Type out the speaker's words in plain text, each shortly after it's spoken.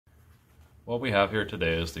What we have here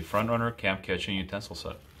today is the Runthrough Camp Kitchen utensil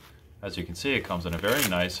set. As you can see, it comes in a very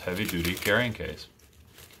nice heavy-duty carrying case.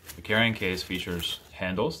 The carrying case features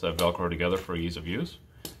handles that velcro together for ease of use,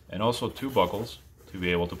 and also two buckles to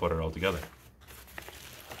be able to put it all together.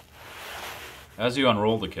 As you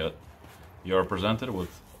unroll the kit, you are presented with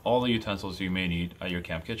all the utensils you may need at your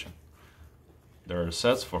camp kitchen. There are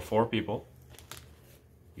sets for 4 people.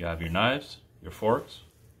 You have your knives, your forks,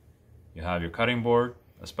 you have your cutting board,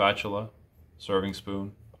 a spatula, serving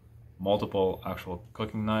spoon, multiple actual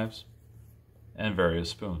cooking knives, and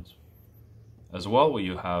various spoons. As well, what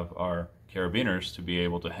you have are carabiners to be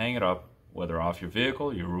able to hang it up, whether off your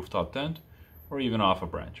vehicle, your rooftop tent, or even off a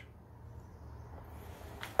branch.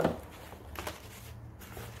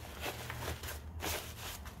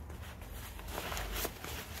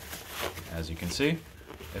 As you can see,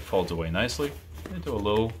 it folds away nicely into a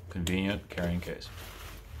little convenient carrying case.